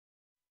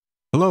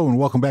Hello and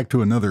welcome back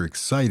to another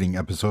exciting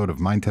episode of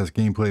Minetest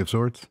gameplay of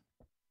sorts.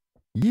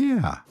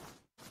 Yeah,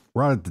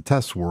 we're out at the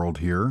test world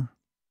here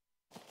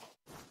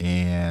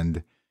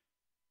and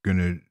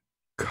gonna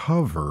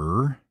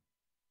cover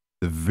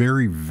the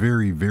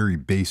very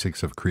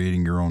basics of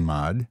creating your own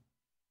mod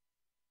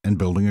and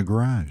building a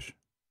garage.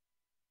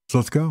 So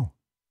let's go.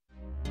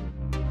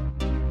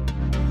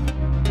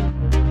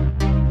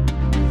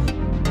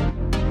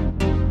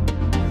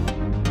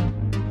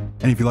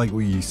 And if you like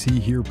what you see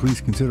here,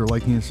 please consider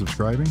liking and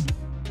subscribing.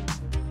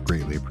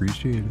 Greatly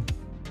appreciated.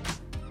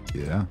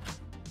 Yeah.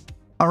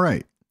 All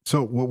right.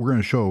 So what we're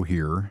going to show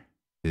here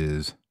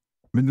is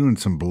I've been doing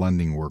some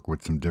blending work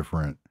with some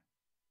different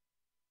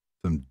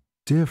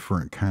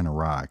kind of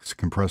rocks.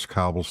 Compressed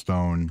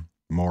cobblestone,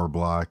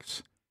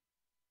 moreblocks,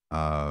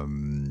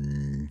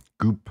 gloopblocks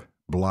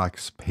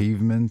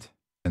pavement,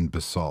 and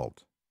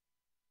basalt.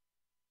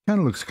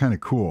 Kind of looks kind of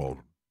cool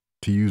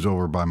to use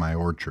over by my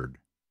orchard,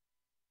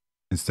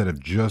 instead of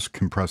just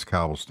compressed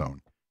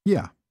cobblestone.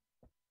 Yeah,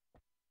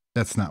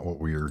 that's not what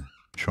we're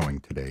showing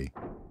today.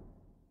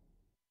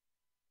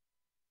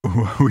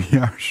 What we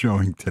are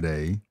showing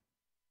today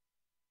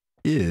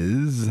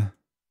is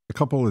a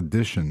couple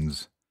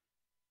additions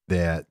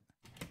that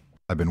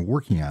I've been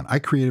working on. I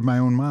created my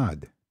own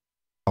mod.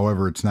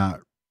 However, it's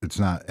not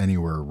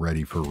anywhere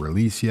ready for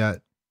release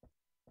yet,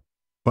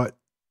 but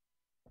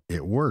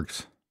it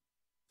works.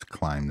 Let's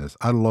climb this.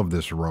 I love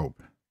this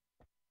rope.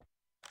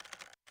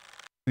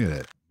 Look at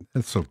it.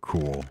 That's so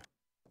cool.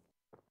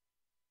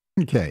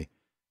 Okay.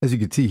 As you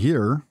can see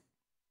here,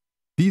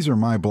 these are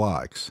my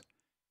blocks.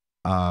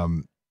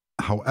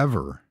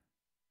 However,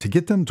 to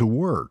get them to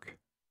work,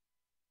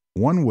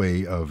 one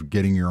way of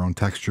getting your own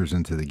textures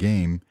into the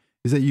game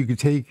is that you could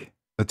take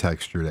a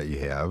texture that you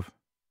have,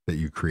 that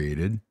you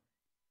created,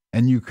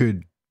 and you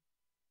could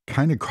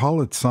kind of call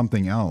it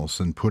something else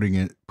and put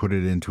it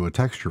into a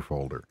texture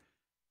folder.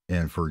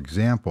 And for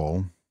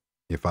example,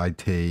 if I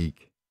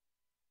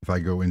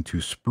go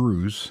into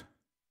spruce,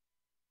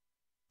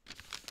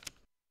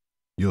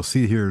 you'll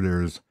see here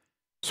there's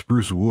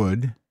spruce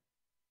wood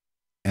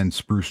and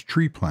spruce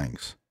tree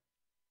planks.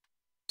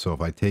 So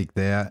if I take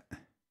that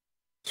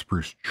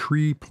spruce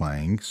tree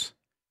planks,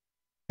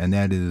 and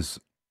that is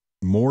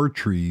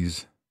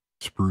moretrees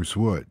spruce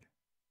wood.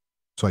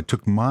 So I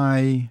took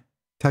my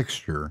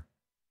texture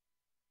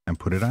and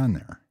put it on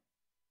there.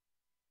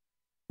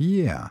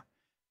 Yeah.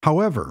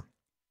 However,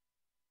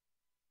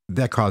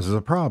 that causes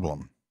a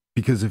problem.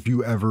 Because if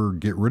you ever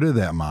get rid of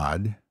that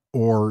mod,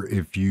 or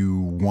if you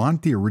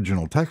want the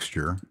original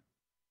texture,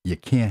 you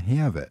can't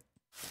have it.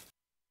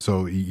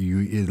 So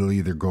it'll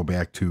either go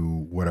back to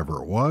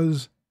whatever it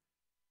was,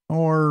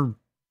 or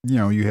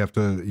you have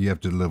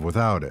to live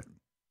without it.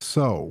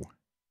 So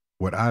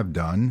what I've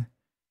done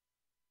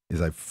is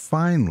I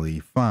finally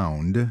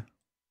found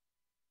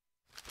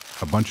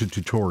a bunch of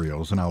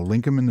tutorials, and I'll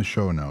link them in the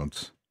show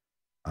notes,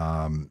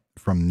 from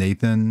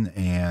Nathan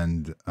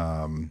and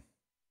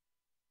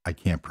I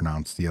can't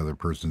pronounce the other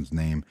person's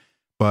name,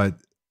 but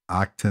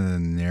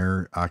Octanen.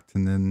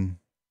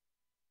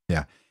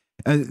 Yeah.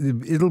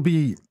 It'll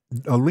be,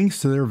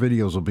 links to their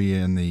videos will be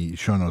in the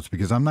show notes,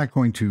 because I'm not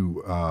going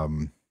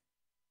to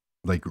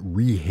like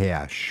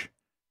rehash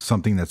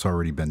something that's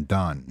already been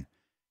done,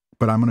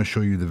 but I'm going to show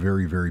you the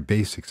very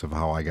basics of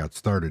how I got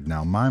started.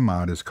 Now, my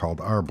mod is called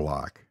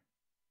rblock,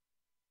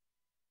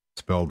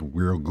 spelled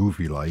real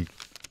goofy like,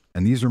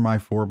 and these are my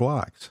 4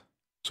 blocks.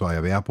 So I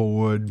have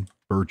applewood,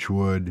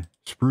 birchwood,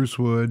 spruce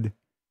wood,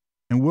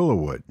 and willow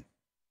wood.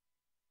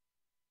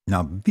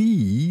 Now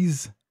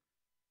these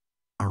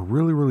are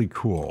really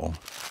cool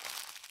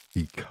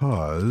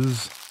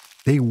because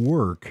they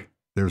work.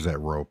 There's that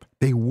rope.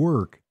 They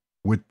work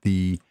with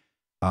the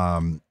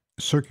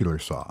circular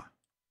saw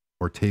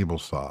or table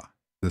saw.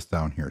 This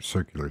down here,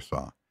 circular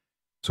saw.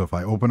 So if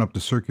I open up the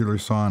circular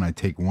saw and I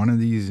take one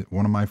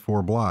of my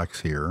 4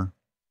 blocks here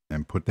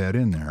and put that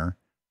in there,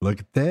 look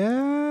at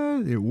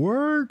that. It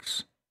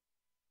works.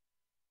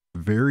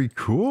 Very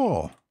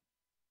cool.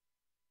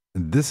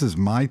 This is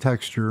my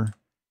texture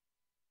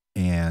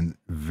and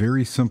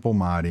very simple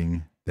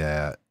modding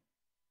that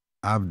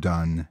I've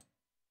done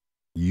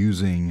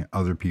using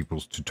other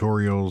people's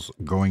tutorials,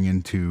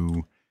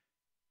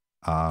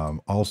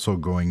 also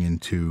going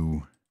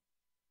into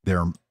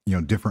their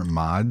different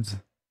mods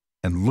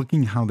and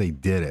looking how they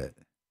did it.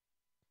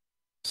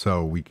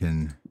 So we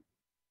can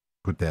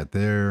put that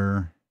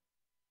there.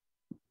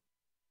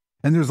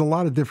 And there's a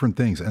lot of different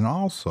things. And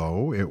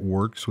also it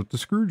works with the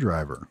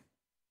screwdriver.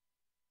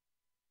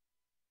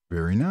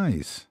 Very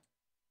nice.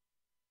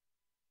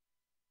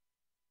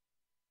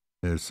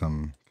 There's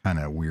some kind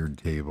of weird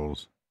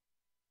tables.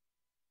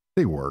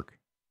 They work.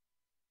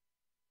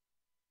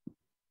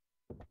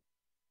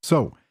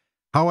 So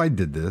how I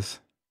did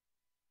this,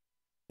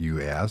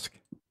 you ask,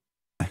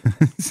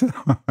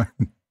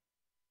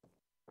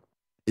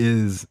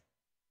 is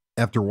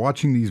after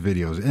watching these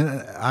videos, and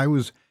I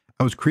was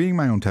creating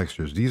my own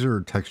textures. These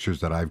are textures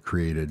that I've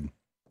created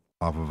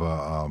off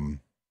of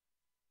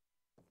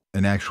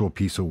an actual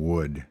piece of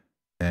wood,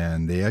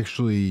 and they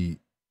actually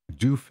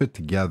do fit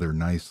together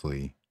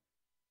nicely.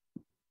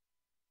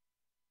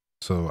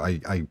 So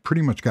I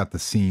pretty much got the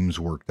seams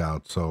worked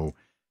out. So,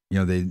 you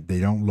know, they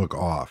don't look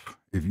off.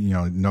 If you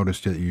know, notice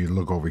that you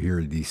look over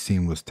here, these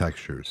seamless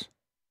textures,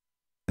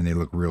 and they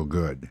look real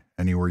good.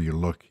 Anywhere you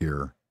look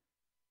here,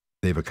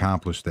 they've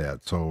accomplished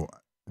that. So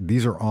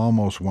these are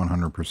almost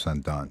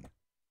 100% done.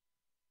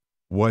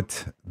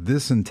 What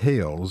this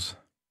entails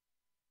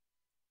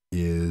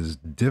is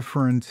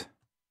different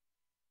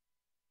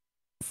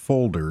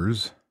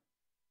folders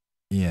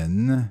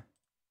in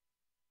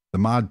the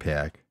mod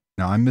pack.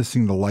 Now I'm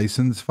missing the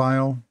license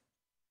file,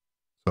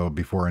 so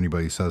before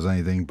anybody says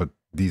anything, but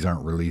these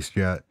aren't released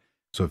yet.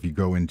 So if you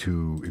go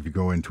into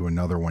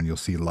another one, you'll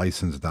see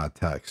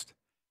license.txt,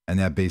 and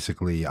that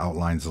basically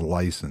outlines the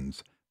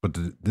license.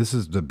 But this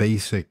is the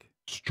basic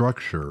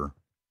structure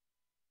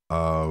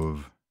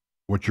of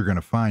what you're going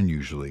to find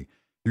usually.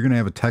 You're going to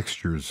have a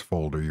textures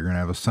folder. You're going to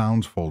have a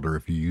sounds folder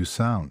if you use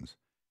sounds.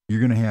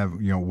 You're going to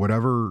have, you know,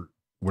 whatever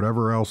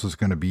else is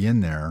going to be in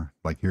there.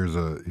 Like here's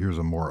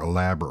a more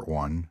elaborate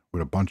one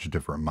with a bunch of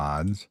different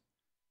mods.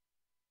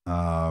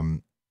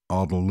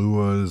 All the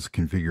Lua's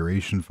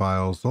configuration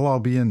files, they'll all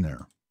be in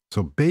there.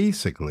 So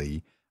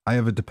basically, I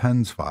have a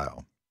depends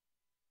file,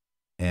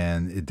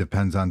 and it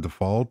depends on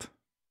default,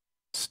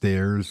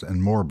 stairs,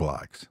 and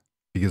moreblocks,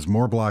 because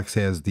moreblocks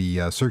has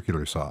the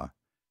circular saw.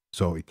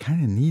 So it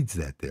kind of needs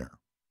that there.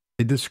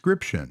 A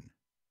description.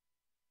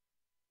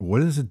 What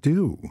does it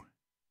do?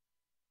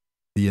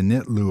 The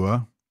init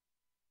Lua,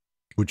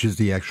 which is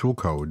the actual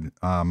code,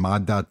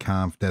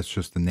 mod.conf, that's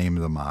just the name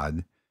of the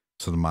mod.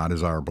 So the mod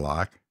is our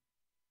block,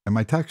 and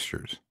my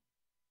textures.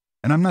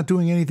 And I'm not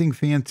doing anything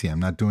fancy. I'm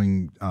not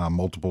doing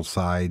multiple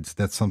sides.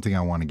 That's something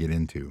I want to get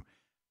into.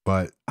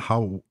 But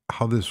how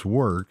this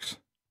works,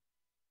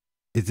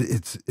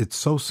 it's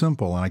so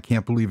simple, and I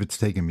can't believe it's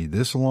taken me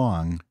this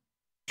long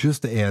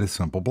just to add a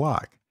simple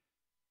block.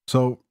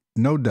 So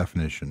node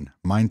definition,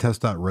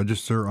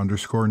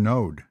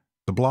 Minetest.register_node,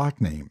 the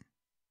block name.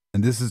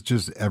 And this is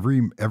just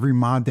every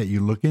mod that you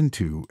look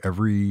into,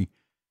 every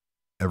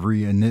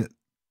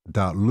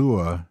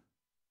init.lua,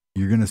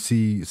 you're going to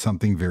see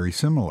something very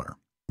similar.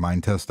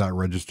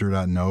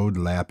 Minetest.register.node,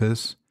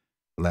 lapis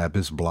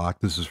block.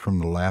 This is from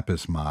the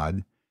lapis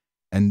mod.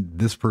 And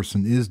this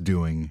person is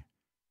doing,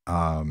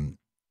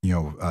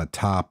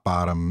 top,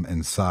 bottom,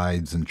 and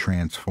sides, and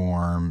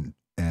transform,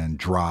 and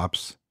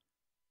drops,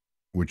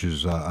 which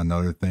is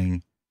another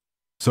thing.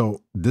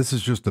 So this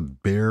is just the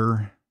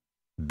bare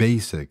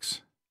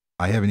basics.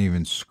 I haven't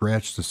even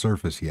scratched the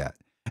surface yet.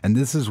 And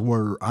this is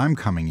where I'm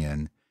coming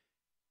in,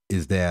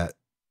 is that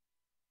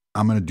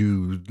I'm going to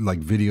do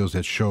like videos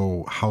that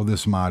show how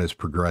this mod is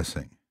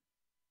progressing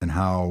and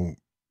how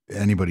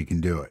anybody can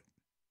do it.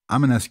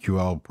 I'm an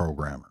SQL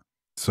programmer.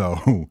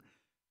 So,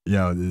 you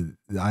know,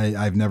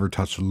 I've never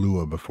touched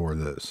Lua before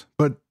this,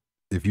 but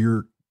if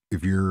you're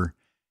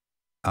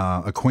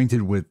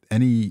acquainted with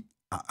any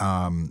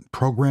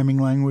programming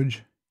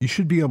language, you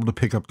should be able to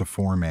pick up the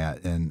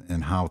format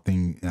and how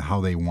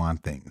they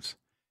want things.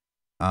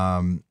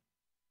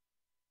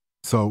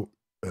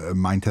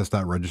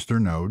 Minetest.register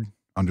node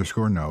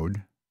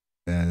 _node,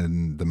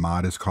 and the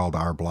mod is called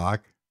our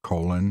block :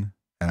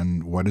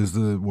 and what is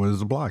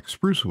the block?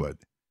 Spruce wood.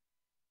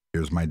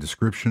 Here's my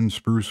description: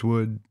 spruce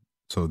wood.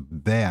 So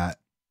that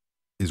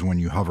is when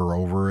you hover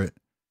over it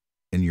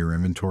in your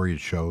inventory, it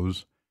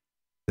shows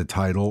the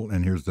title,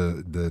 and here's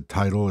the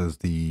title is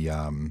the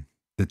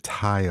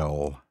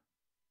tile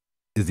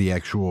is the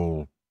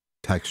actual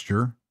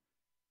texture,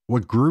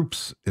 what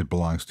groups it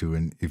belongs to,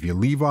 and if you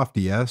leave off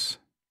the S,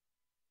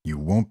 you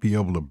won't be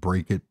able to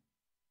break it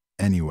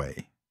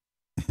anyway.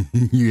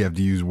 You have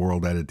to use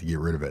World Edit to get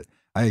rid of it.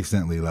 I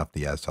accidentally left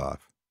the S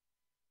off.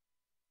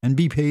 And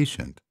be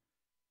patient.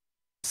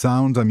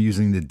 Sounds, I'm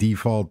using the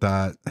default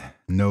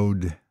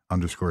 .node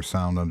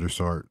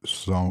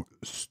 _sound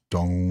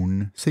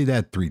 _stone. Say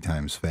that 3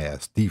 times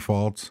fast.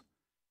 Defaults.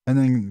 And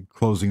then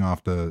closing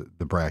off the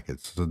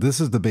brackets. So this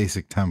is the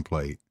basic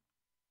template.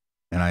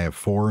 And I have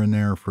 4 in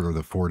there for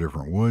the 4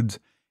 different woods.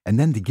 And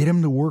then to get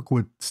them to work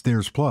with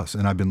Stairs Plus.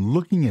 And I've been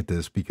looking at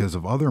this because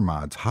of other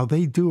mods, how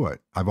they do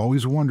it. I've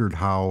always wondered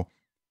how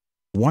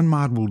one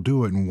mod will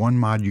do it and one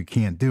mod you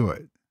can't do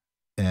it.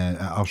 And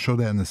I'll show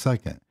that in a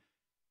second.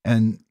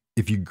 And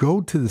if you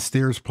go to the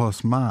Stairs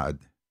Plus mod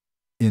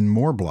in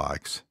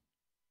moreblocks,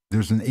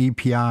 there's an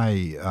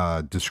API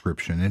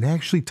description. It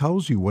actually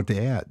tells you what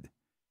to add.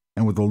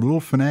 And with a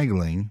little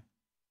finagling,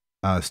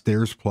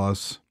 Stairs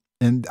Plus,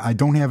 and I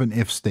don't have an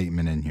if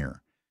statement in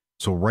here.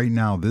 So right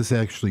now, this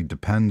actually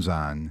depends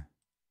on,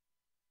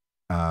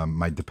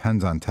 my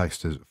depends on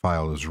text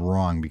file is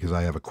wrong because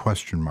I have a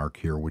question mark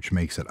here, which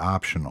makes it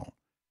optional.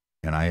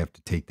 And I have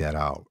to take that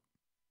out.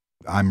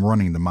 I'm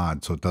running the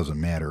mod, so it doesn't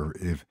matter.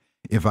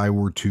 If I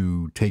were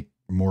to take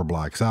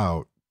moreblocks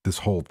out, this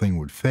whole thing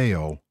would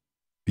fail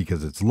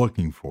because it's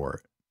looking for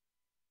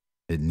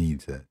it. It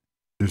needs it.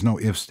 There's no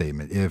if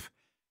statement.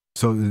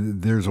 So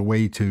there's a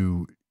way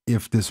to,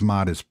 if this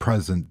mod is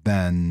present,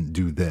 then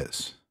do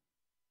this.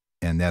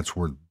 And that's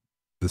where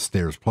the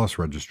Stairs Plus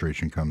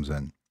registration comes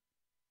in.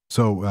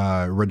 So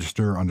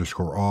register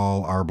underscore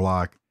all, R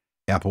block,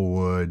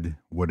 Applewood,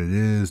 what it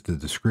is, the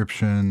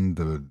description,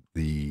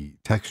 the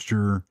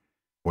texture,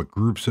 what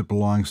groups it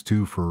belongs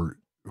to for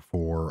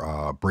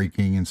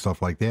breaking and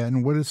stuff like that,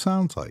 and what it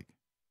sounds like.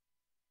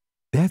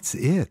 That's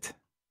it.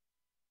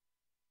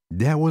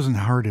 That wasn't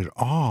hard at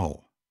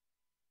all.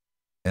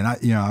 And I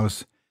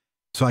was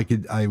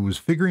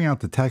figuring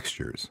out the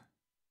textures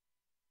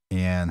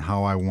and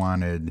how I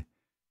wanted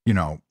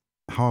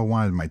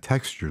my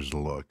textures to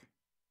look.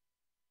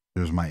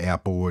 There's my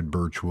applewood,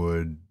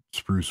 birchwood,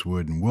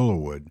 sprucewood, and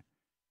willowwood.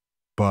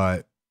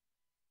 But,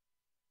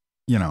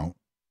 then,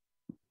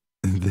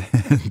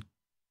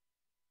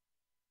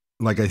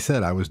 like I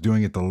said, I was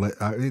doing it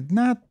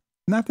not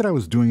that I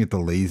was doing it the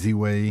lazy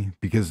way,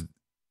 because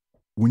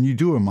when you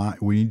do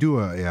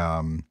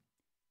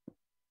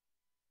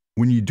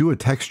a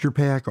texture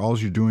pack, all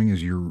you're doing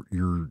is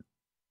you're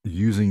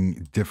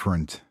using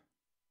different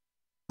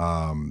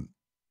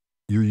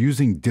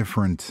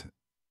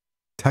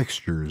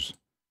textures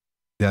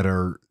that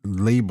are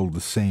labeled the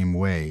same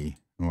way.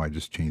 Oh, I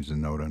just changed the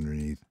note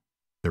underneath.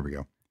 There we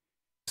go.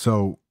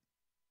 So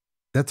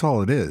that's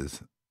all it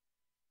is.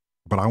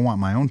 But I want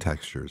my own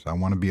textures. I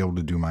want to be able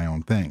to do my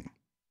own thing.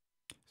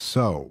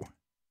 So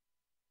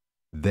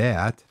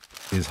that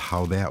is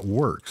how that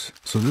works.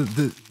 So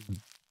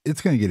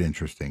it's going to get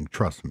interesting.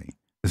 Trust me.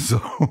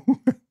 So,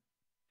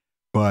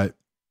 but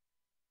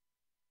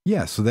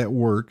yeah, so that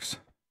works.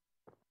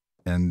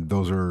 And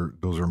those are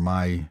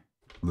my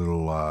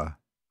little,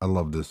 I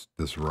love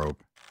this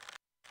rope.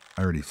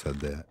 I already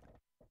said that.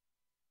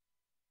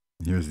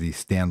 Here's the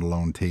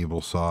standalone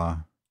table saw.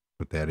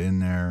 Put that in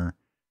there.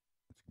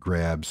 Let's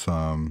grab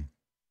some.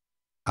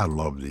 I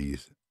love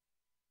these.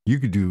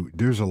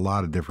 There's a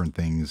lot of different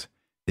things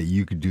that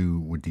you could do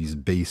with these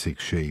basic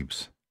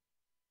shapes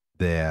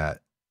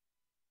that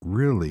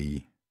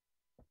really,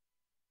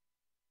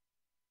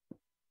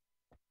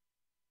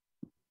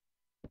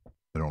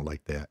 I don't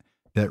like that.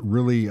 That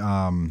really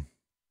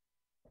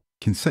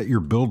can set your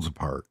builds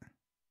apart.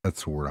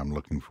 That's the word I'm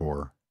looking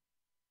for.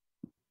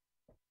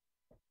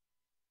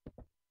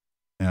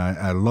 And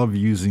I love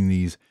using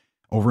these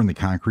over in the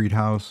concrete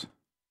house.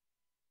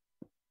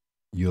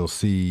 You'll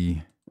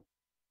see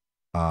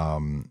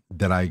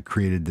that I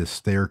created this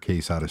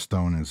staircase out of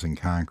stone and it's in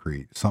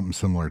concrete, something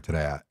similar to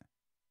that.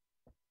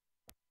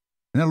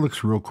 And that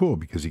looks real cool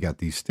because you got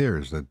these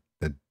stairs that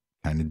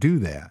kind of do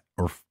that.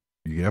 Or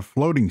you could have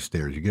floating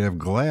stairs. You could have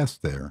glass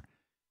there.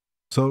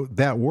 So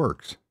that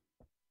works.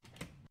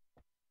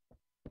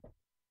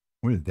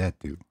 What did that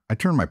do? I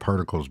turned my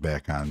particles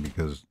back on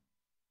because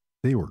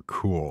they were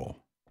cool.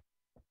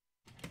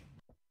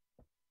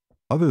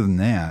 Other than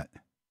that,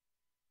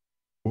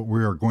 what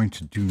we are going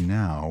to do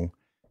now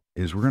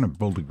is we're going to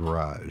build a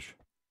garage.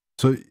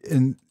 So,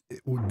 and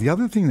the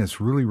other thing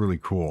that's really, really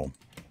cool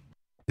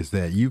is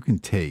that you can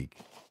take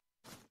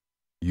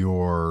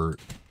you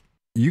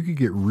could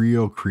get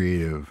real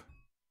creative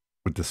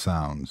with the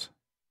sounds.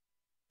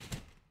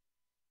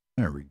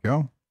 There we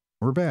go.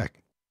 We're back.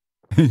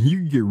 You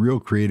can get real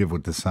creative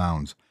with the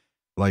sounds.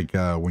 Like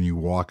when you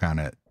walk on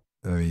it.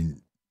 I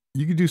mean,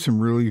 you could do some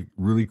really,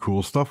 really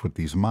cool stuff with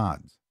these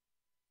mods.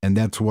 And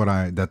that's what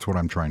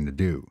I'm trying to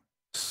do.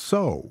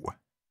 So,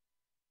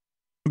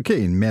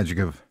 okay, in magic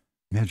of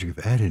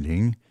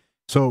editing.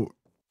 So,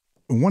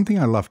 one thing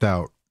I left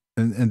out,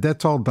 and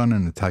that's all done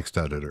in the text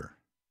editor.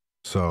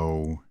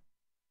 So,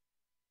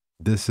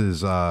 this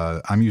is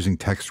I'm using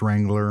Text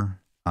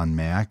Wrangler on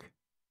Mac,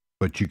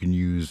 but you can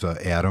use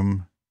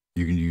Atom.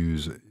 You can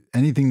use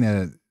anything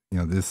that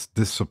this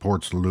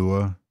supports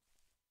Lua,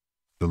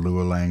 the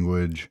Lua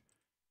language.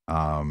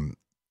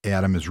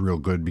 Atom is real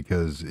good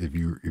because if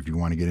you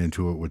want to get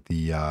into it with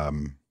the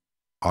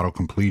auto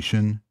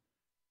completion,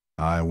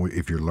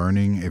 if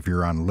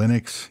you're on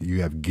Linux,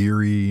 you have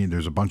Geary.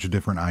 There's a bunch of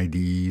different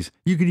IDEs.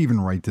 You could even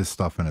write this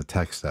stuff in a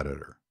text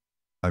editor.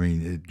 I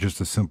mean,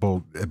 just a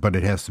simple, but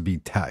it has to be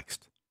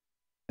text,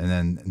 and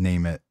then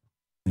name it,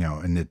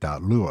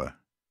 init.lua.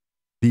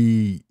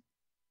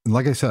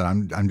 Like I said,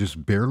 I'm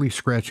just barely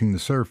scratching the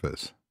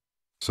surface,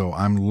 so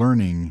I'm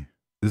learning.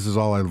 This is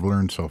all I've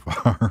learned so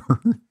far.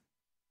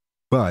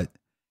 But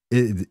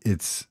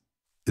it's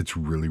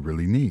really,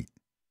 really neat.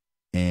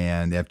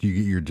 And after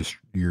you get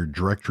your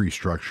directory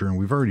structure, and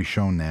we've already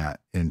shown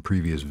that in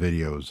previous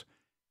videos,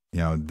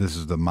 this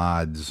is the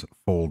mods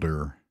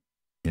folder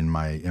in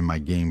my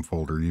game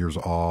folder. Here's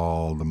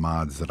all the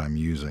mods that I'm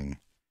using.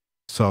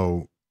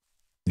 So,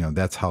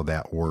 that's how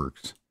that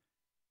works.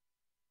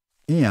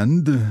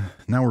 And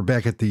now we're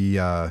back at the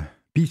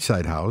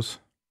beachside house.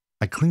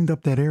 I cleaned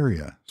up that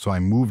area. So I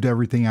moved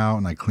everything out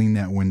and I cleaned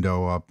that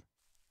window up.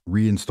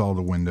 Reinstalled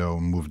the window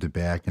and moved it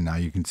back, and now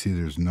you can see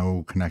there's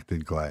no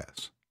connected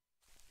glass.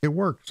 It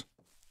works.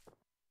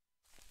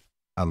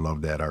 I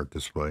love that art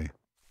display.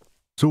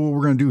 So what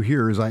we're going to do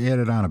here is I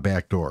added on a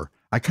back door.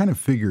 I kind of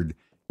figured,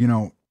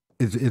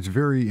 it's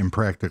very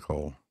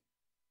impractical.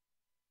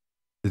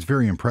 It's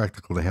very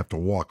impractical to have to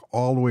walk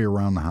all the way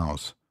around the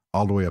house,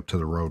 all the way up to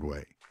the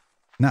roadway.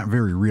 Not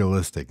very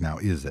realistic now,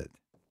 is it?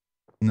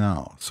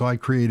 No. So I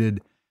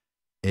created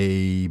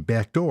a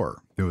back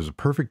door. There was a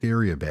perfect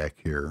area back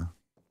here.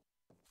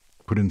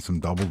 Put in some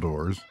double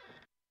doors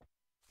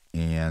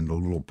and a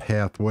little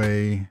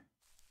pathway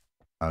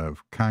out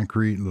of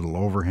concrete, little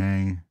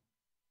overhang,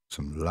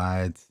 some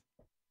lights.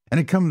 And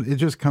it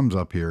just comes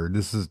up here.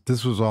 This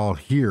was all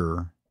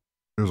here.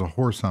 There's a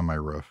horse on my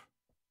roof.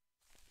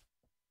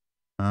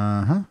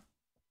 Uh-huh.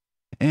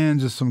 And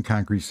just some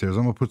concrete stairs.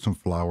 I'm gonna put some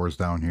flowers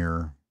down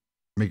here.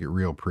 Make it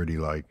real pretty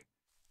like.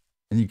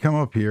 And you come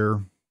up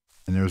here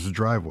and there's a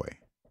driveway.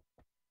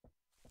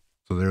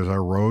 So there's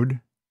our road.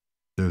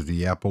 There's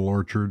the apple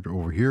orchard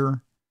over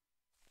here.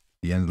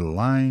 The end of the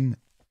line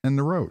and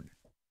the road.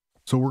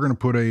 So we're gonna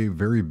put a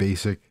very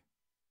basic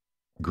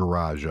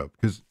garage up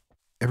because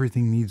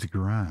everything needs a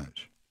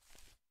garage.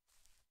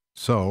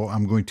 So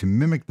I'm going to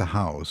mimic the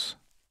house.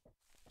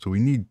 So we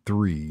need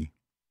 3.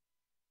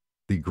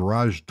 The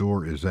garage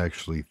door is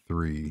actually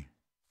 3.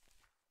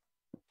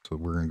 So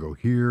we're going to go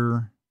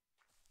here.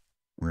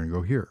 We're going to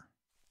go here.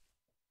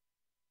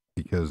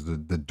 Because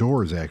the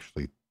door is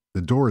actually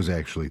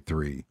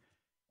 3.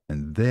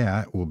 And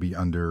that will be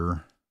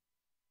under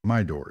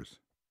my doors.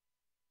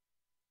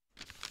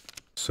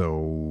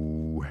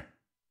 So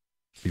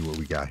see what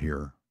we got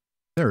here.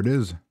 There it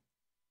is.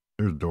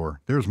 There's a door.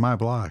 There's my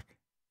block.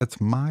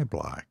 That's my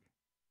block.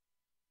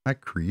 I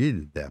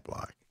created that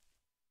block.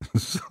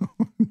 So,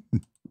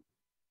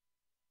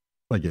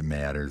 like it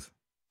matters.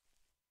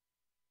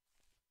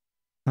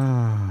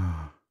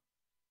 I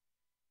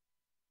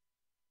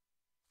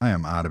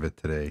am out of it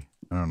today.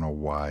 I don't know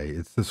why.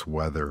 It's this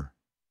weather.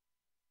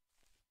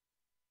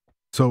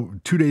 So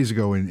 2 days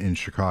ago in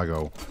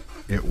Chicago,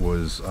 it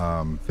was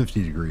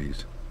 50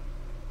 degrees.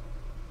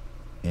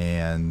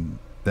 And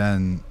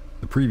then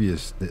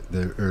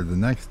the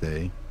next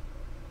day,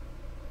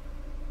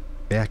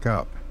 back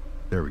up.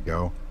 There we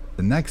go.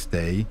 The next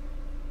day,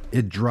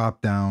 it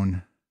dropped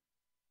down.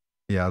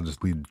 Yeah, I'll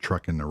just leave the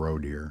truck in the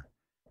road here.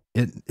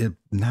 It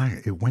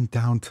went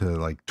down to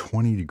like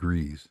 20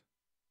 degrees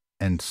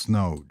and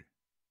snowed.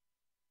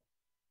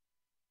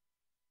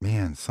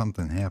 Man,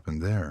 something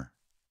happened there.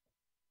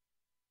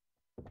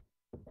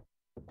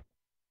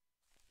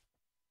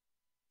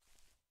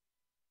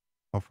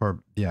 How far?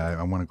 Yeah,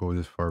 I want to go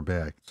this far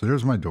back. So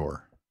there's my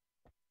door.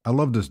 I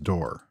love this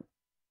door.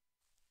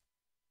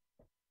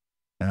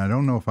 And I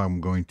don't know if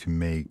I'm going to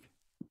make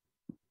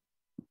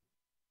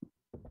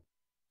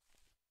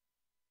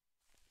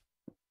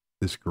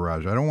this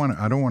garage. I don't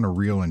want a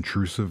real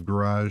intrusive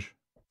garage.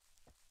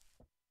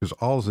 Because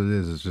all it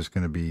is just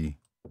going to be,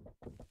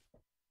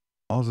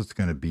 all it's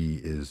going to be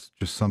is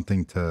just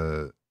something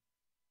to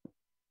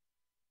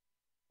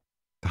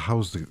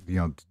house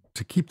the,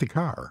 to keep the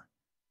car.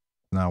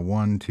 Now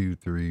 1, 2,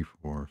 3,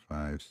 4,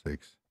 5,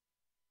 6.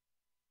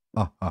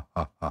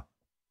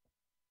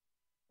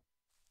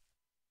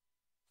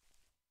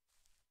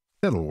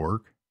 That'll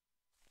work.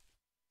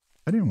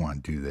 I didn't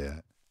want to do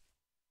that.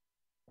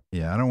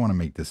 Yeah, I don't want to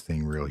make this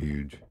thing real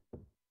huge.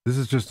 This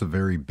is just a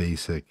very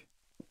basic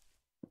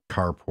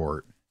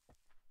carport.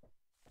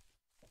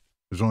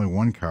 There's only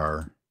one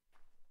car.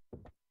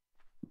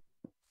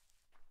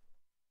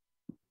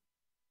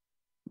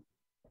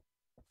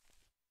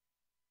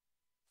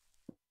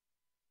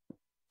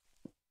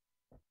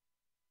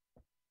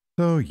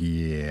 So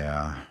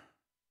yeah.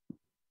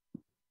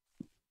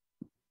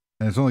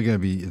 And it's only gonna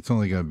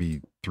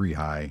be 3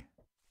 high.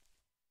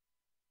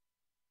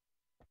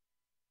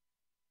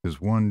 There's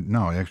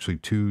actually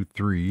 2,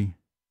 3,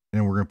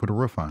 and we're gonna put a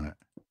roof on it.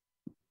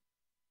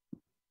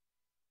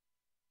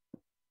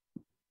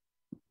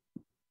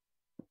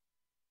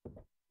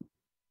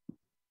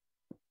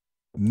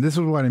 And this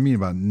is what I mean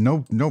about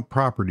no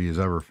property is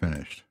ever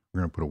finished.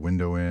 We're gonna put a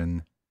window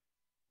in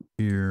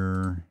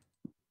here.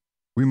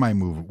 We might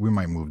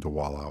move the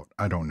wall out.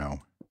 I don't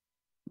know.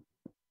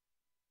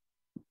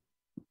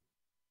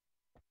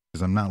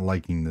 Because I'm not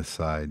liking this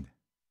side.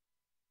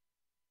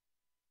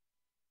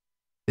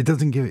 It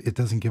doesn't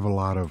give a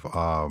lot of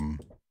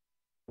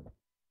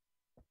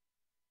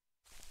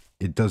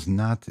it does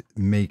not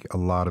make a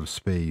lot of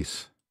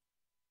space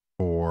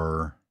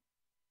for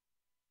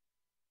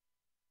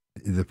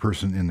the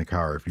person in the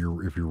car if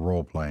you're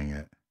role playing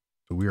it.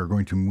 So we are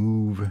going to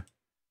move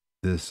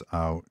this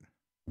out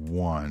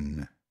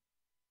 1.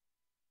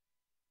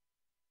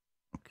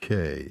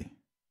 Okay,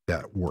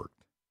 that worked.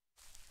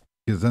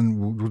 Because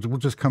then we'll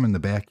just come in the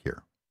back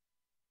here.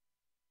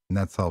 And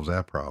that solves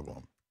that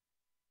problem.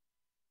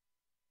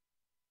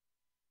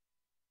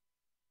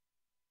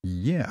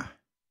 Yeah.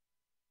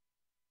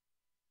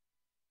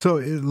 So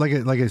like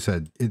I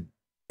said, it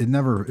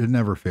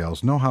never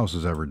fails. No house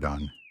is ever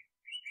done.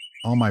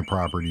 All my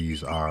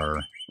properties are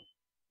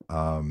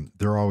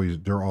they're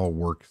all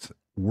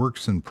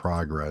works in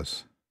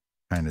progress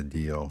kind of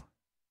deal,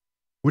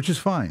 which is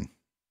fine.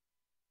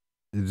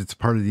 It's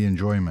part of the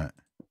enjoyment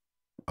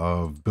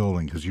of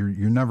building because you're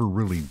never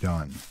really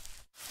done.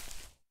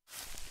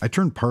 I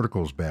turned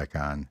particles back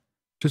on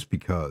just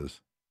because.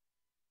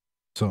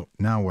 So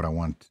now what I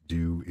want to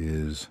do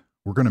is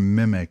we're going to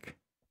mimic.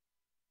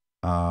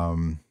 We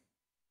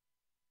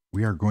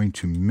are going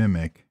to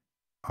mimic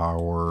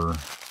our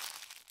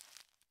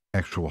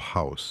actual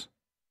house.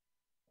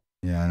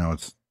 Yeah, I know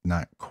it's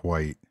not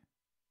quite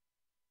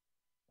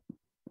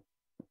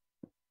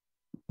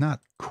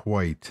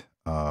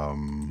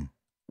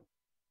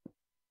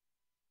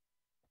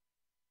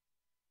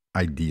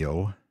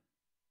ideal,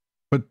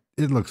 but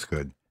it looks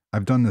good.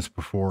 I've done this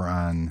before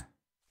on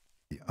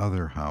the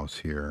other house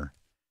here.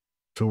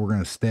 So we're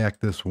going to stack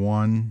this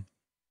one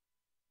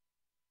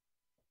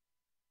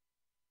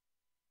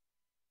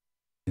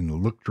in the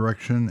look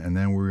direction, and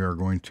then we are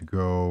going to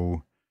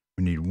go,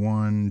 we need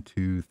 1,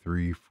 2,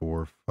 3,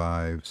 4,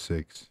 5,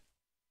 6,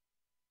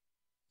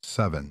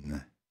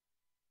 7.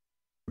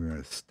 We're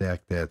going to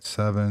stack that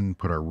 7,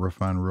 put our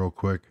roof on real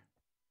quick.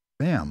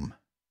 Bam.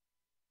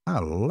 I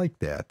like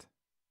that.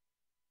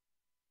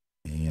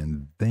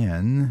 And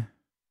then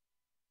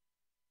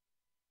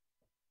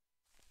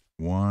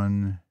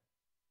 1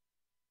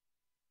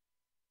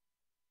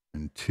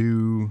 and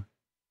 2.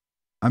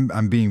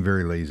 I'm being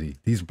very lazy.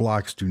 These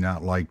blocks do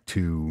not like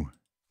to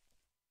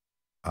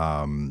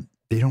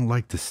they don't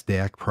like to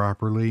stack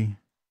properly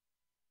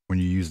when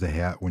you use the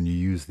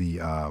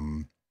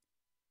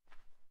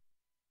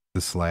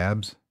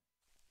slabs.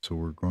 So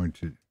we're going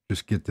to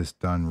just get this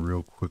done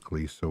real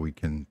quickly so we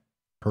can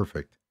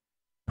perfect.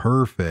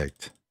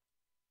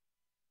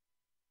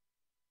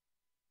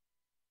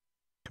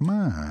 Come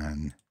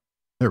on.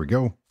 There we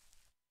go.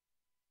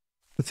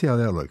 Let's see how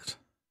that looks.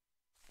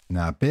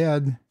 Not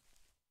bad.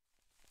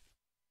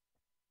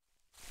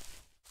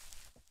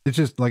 It's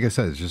just, like I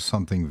said, it's just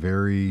something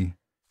very,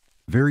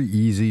 very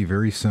easy,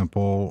 very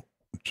simple,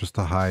 just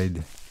to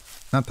hide,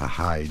 not to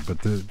hide,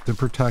 but to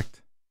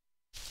protect.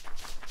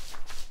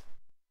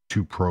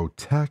 To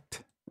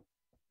protect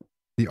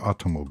the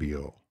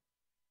automobile.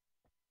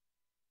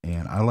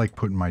 And I like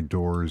putting my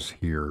doors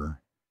here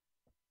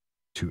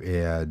to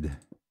add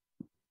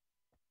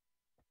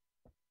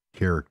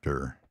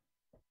character.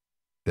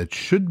 That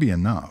should be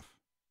enough.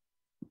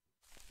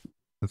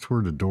 That's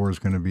where the door is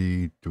going to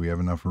be. Do we have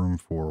enough room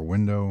for a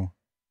window?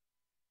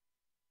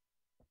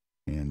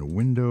 And a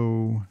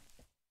window.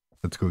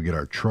 Let's go get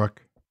our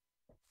truck,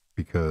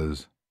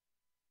 because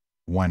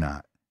why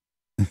not?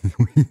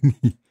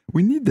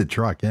 we need the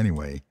truck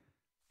anyway.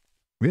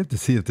 We have to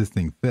see if this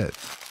thing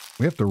fits.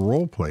 We have to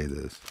role play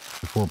this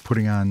before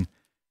putting on,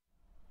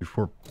 I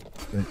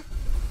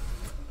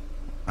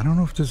don't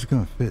know if this is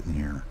going to fit in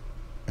here.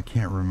 I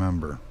can't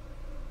remember.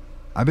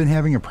 I've been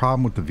having a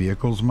problem with the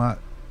vehicles mod.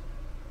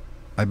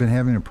 I've been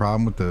having a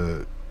problem with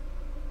the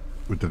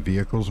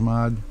vehicles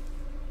mod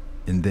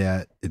in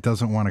that it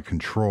doesn't want to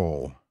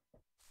control.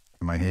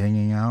 Am I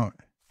hanging out?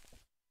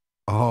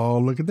 Oh,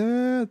 look at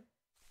that.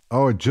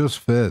 Oh, it just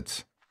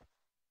fits.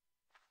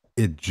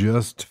 It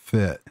just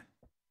fit.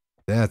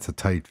 That's a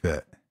tight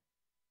fit.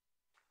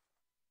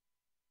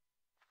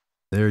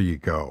 There you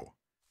go.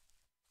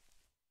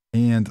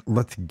 And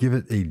let's give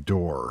it a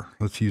door.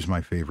 Let's use my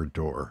favorite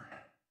door.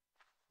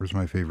 Where's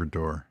my favorite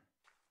door?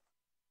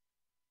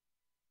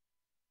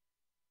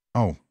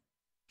 Oh,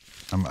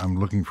 I'm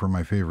looking for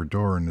my favorite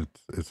door, and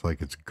it's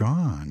like it's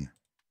gone.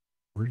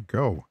 Where'd it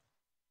go?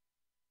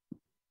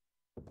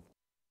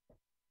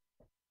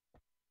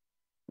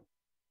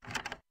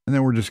 And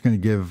then we're just going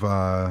to give,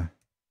 let's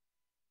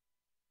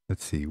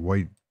see,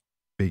 white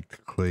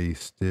baked clay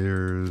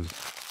stairs.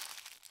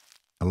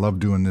 I love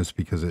doing this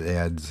because it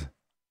adds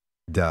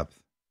depth.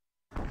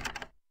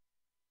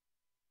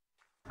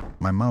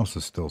 My mouse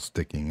is still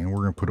sticking, and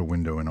we're going to put a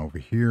window in over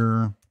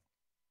here.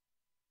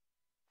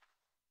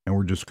 And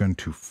we're just going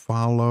to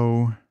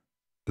follow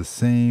the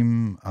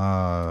same,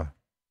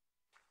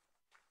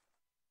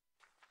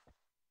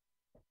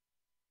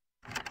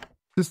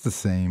 just the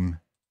same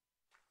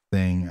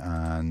thing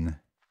on,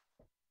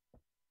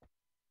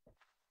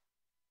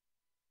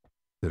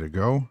 did it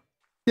go?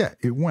 Yeah,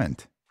 it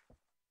went.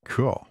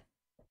 Cool.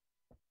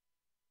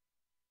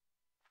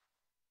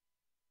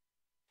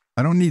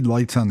 I don't need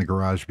lights on the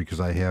garage because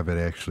I have it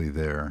actually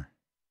there.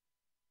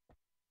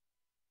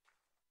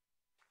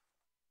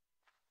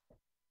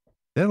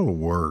 That'll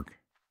work.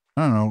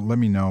 I don't know. Let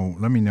me know.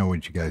 Let me know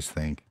what you guys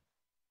think.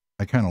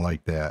 I kind of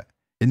like that.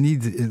 It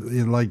needs,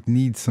 it like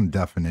needs some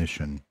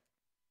definition.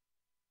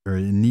 Or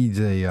it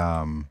needs a,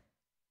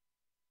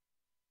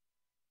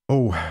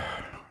 oh,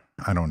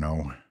 I don't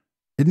know.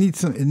 It needs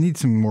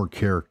some more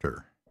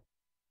character.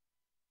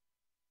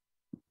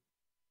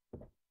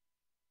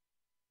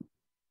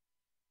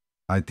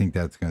 I think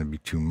that's going to be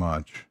too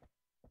much.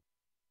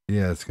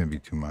 Yeah, it's going to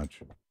be too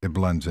much. It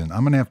blends in.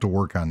 I'm going to have to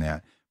work on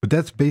that. But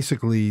that's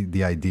basically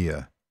the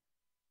idea.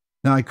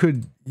 Now I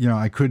could, you know,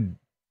 I could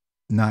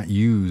not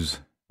use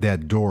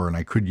that door, and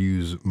I could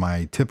use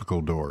my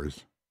typical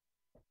doors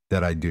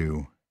that I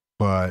do,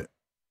 but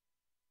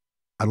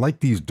I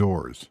like these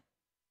doors,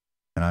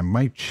 and I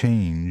might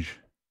change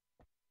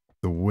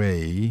the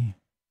way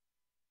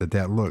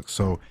that looks.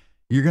 So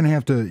you're going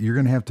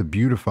to have to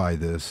beautify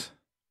this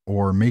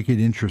or make it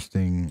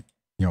interesting,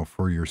 you know,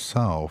 for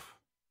yourself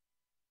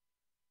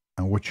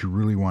and what you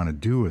really want to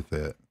do with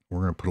it.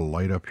 We're going to put a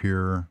light up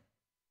here.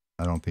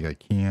 I don't think I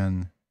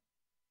can.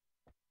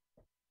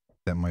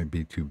 That might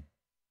be too...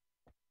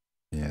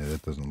 Yeah,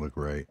 that doesn't look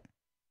right.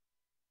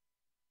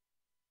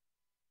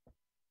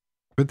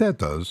 But that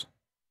does.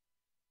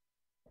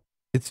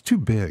 It's too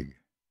big.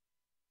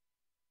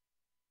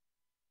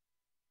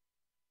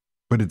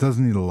 But it does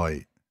need a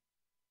light.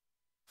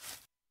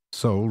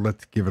 So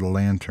let's give it a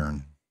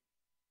lantern.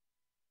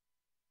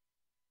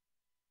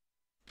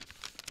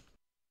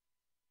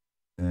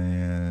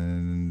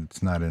 And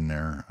it's not in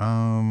there.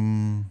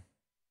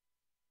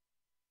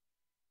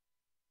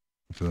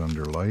 Is it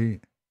under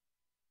light?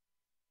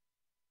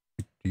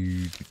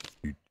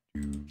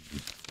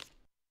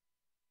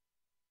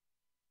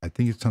 I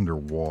think it's under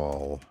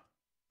wall.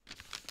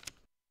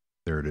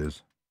 There it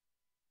is.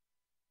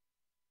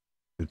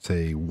 It's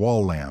a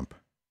wall lamp.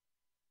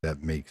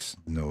 That makes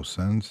no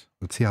sense.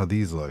 Let's see how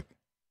these look.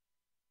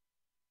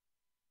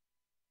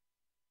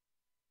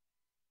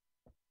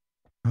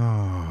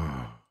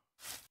 Oh.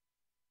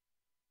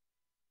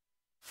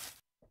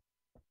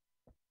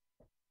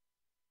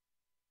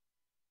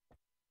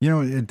 You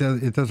know, it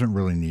doesn't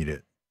really need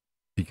it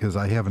because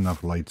I have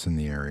enough lights in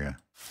the area.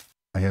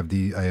 I have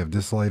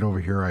this light over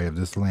here. I have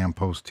this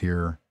lamppost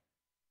here.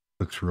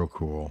 Looks real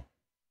cool.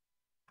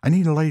 I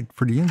need a light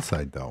for the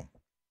inside though.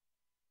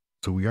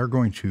 So we are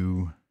going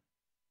to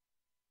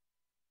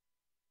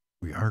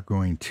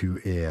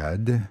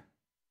add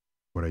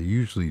what I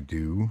usually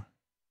do.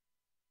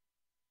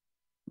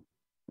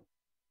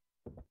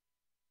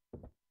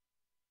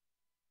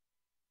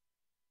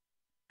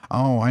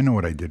 Oh, I know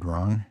what I did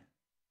wrong.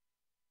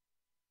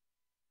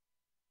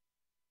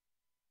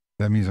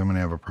 That means I'm going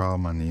to have a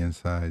problem on the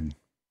inside.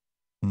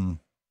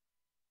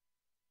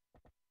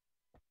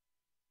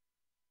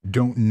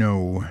 Don't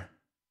know.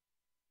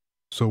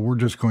 So we're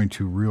just going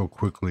to real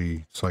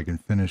quickly so I can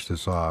finish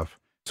this off.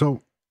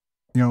 So,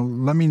 you know,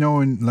 let me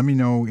know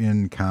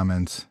in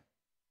comments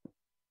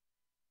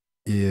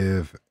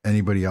if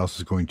anybody else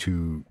is going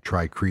to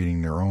try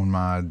creating their own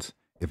mods.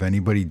 If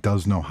anybody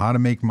does know how to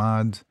make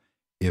mods,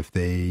 if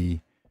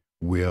they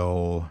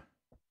will,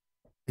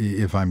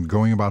 if I'm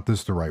going about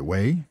this the right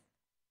way.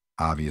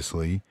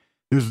 Obviously,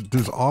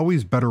 there's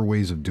always better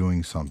ways of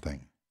doing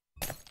something.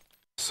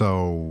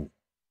 So,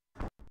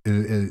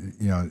 you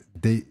know,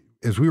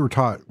 as we were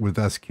taught with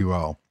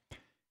SQL,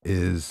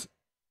 is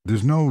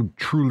there's no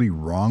truly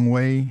wrong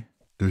way.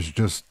 There's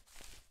just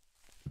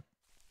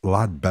a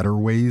lot better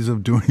ways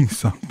of doing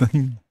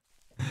something.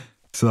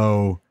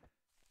 So,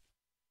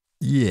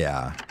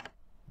 yeah.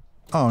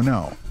 Oh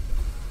no,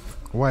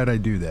 why did I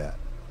do that?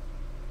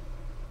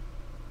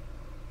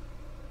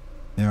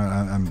 You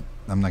know,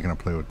 I'm not going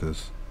to play with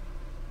this.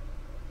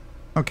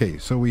 Okay,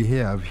 so we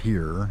have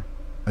here,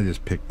 I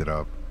just picked it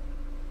up.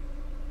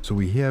 So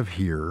we have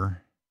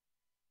here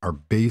our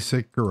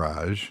basic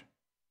garage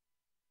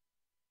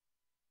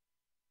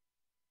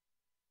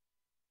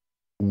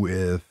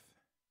with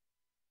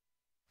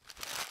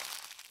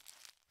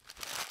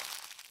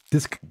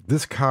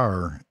this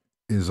car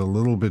is a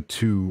little bit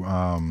too,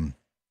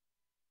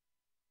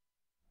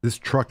 this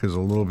truck is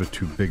a little bit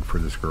too big for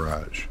this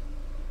garage.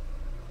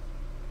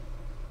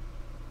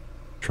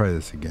 Try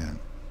this again.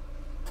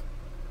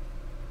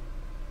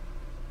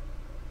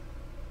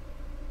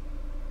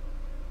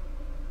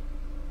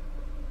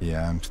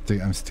 Yeah, I'm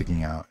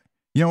sticking out.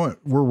 You know what?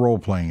 We're role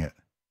playing it.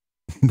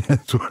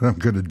 That's what I'm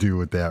gonna do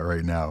with that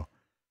right now,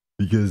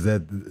 because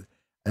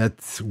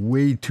that's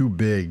way too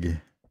big.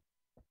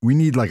 We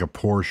need like a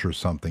Porsche or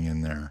something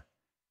in there,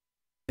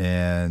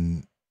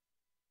 and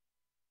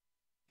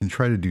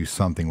try to do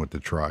something with the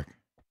truck.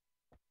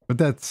 But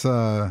that's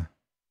now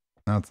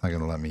it's not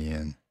gonna let me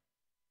in.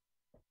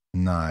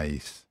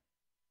 Nice.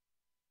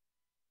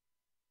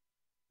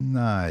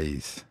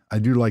 Nice. I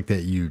do like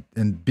that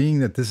and being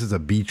that this is a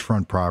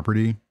beachfront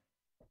property,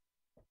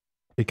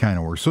 it kind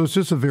of works. So it's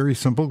just a very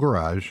simple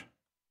garage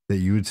that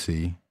you would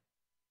see.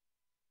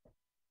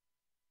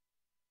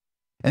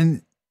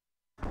 And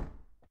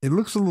it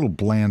looks a little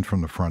bland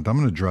from the front. I'm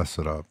going to dress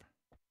it up.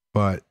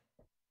 But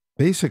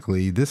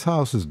basically, this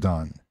house is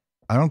done.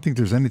 I don't think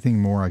there's anything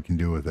more I can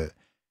do with it.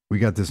 We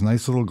got this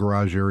nice little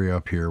garage area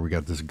up here. We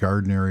got this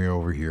garden area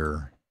over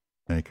here.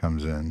 And it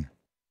comes in.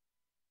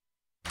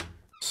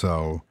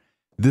 So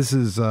this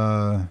is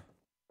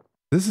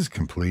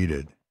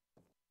completed.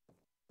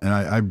 And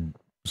I'm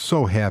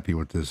so happy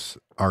with this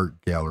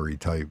art gallery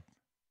type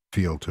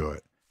feel to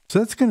it. So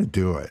that's going to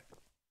do it.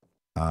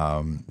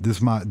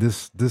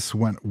 This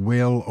went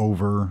well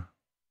over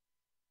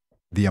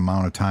the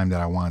amount of time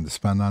that I wanted to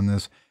spend on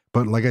this.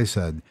 But like I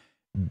said,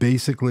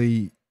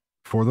 basically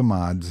for the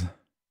mods,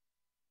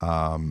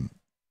 yeah,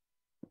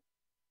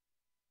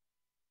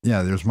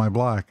 there's my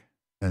block.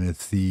 And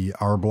it's the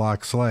R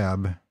block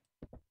slab.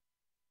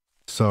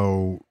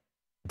 So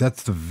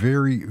that's the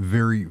very,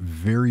 very,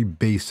 very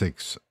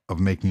basics of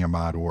making a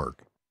mod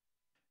work.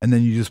 And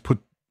then you just put,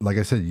 like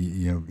I said,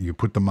 you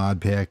put the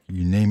mod pack,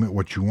 you name it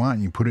what you want,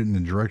 and you put it in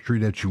the directory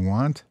that you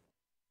want.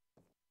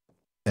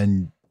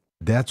 And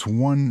that's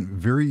one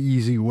very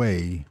easy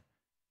way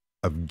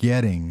of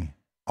getting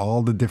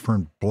all the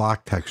different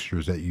block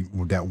textures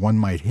that one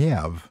might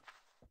have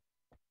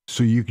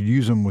so you could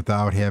use them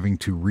without having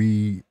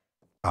to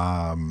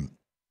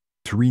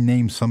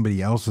rename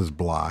somebody else's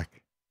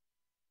block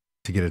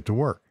to get it to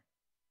work.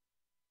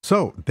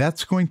 So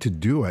that's going to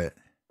do it.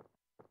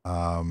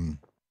 We'll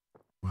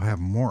have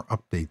more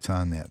updates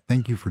on that.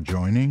 Thank you for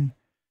joining.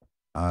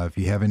 If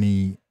you have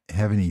any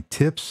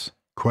tips,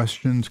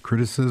 questions,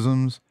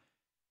 criticisms,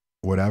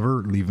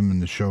 whatever, leave them in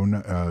the show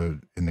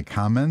in the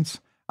comments.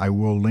 I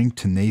will link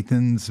to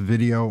Nathan's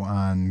video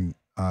on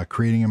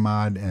creating a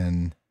mod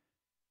and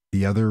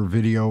the other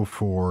video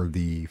for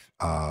the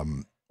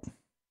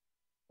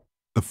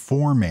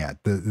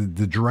format,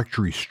 the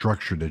directory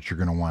structure that you're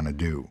going to want to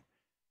do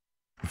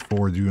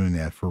before doing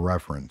that for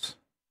reference.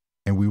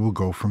 And we will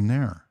go from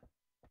there.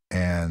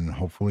 And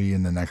hopefully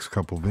in the next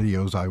couple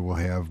videos, I will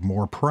have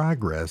more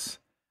progress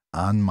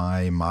on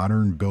my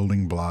modern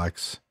building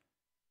blocks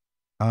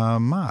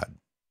mod.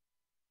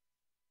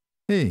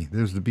 Hey,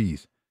 there's the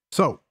bees.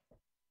 So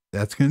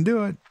that's going to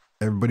do it.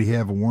 Everybody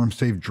have a warm,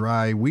 safe,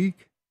 dry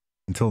week.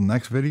 Until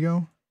next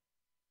video,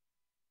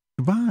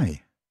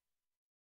 goodbye.